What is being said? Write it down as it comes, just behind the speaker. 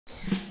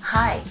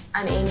Hi,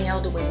 I'm Amy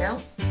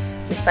Elduino,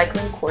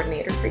 Recycling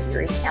Coordinator for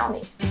Erie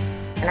County,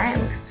 and I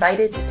am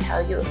excited to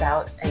tell you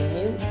about a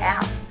new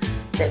app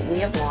that we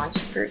have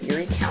launched for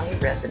Erie County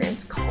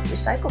residents called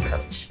Recycle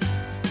Coach.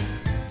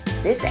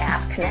 This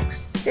app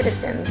connects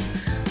citizens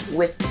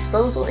with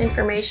disposal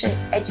information,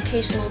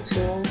 educational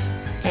tools,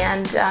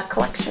 and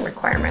collection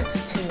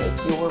requirements to make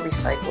your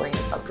recycling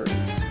a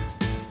breeze.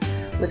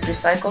 With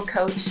Recycle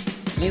Coach,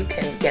 you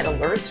can get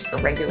alerts for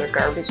regular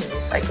garbage and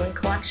recycling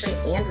collection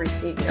and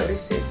receive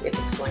notices if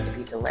it's going to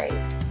be delayed.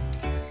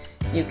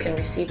 You can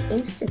receive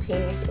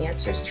instantaneous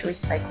answers to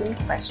recycling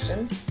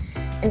questions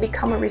and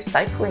become a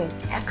recycling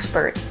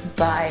expert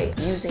by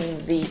using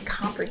the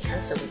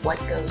comprehensive What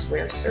Goes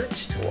Where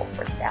search tool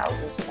for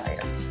thousands of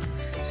items.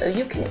 So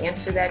you can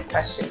answer that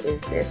question,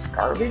 is this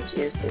garbage,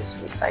 is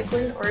this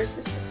recycling, or is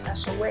this a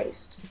special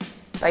waste?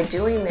 By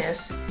doing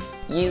this,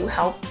 you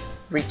help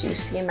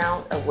reduce the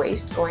amount of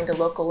waste going to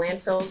local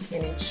landfills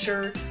and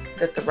ensure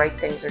that the right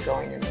things are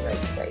going in the right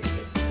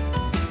places.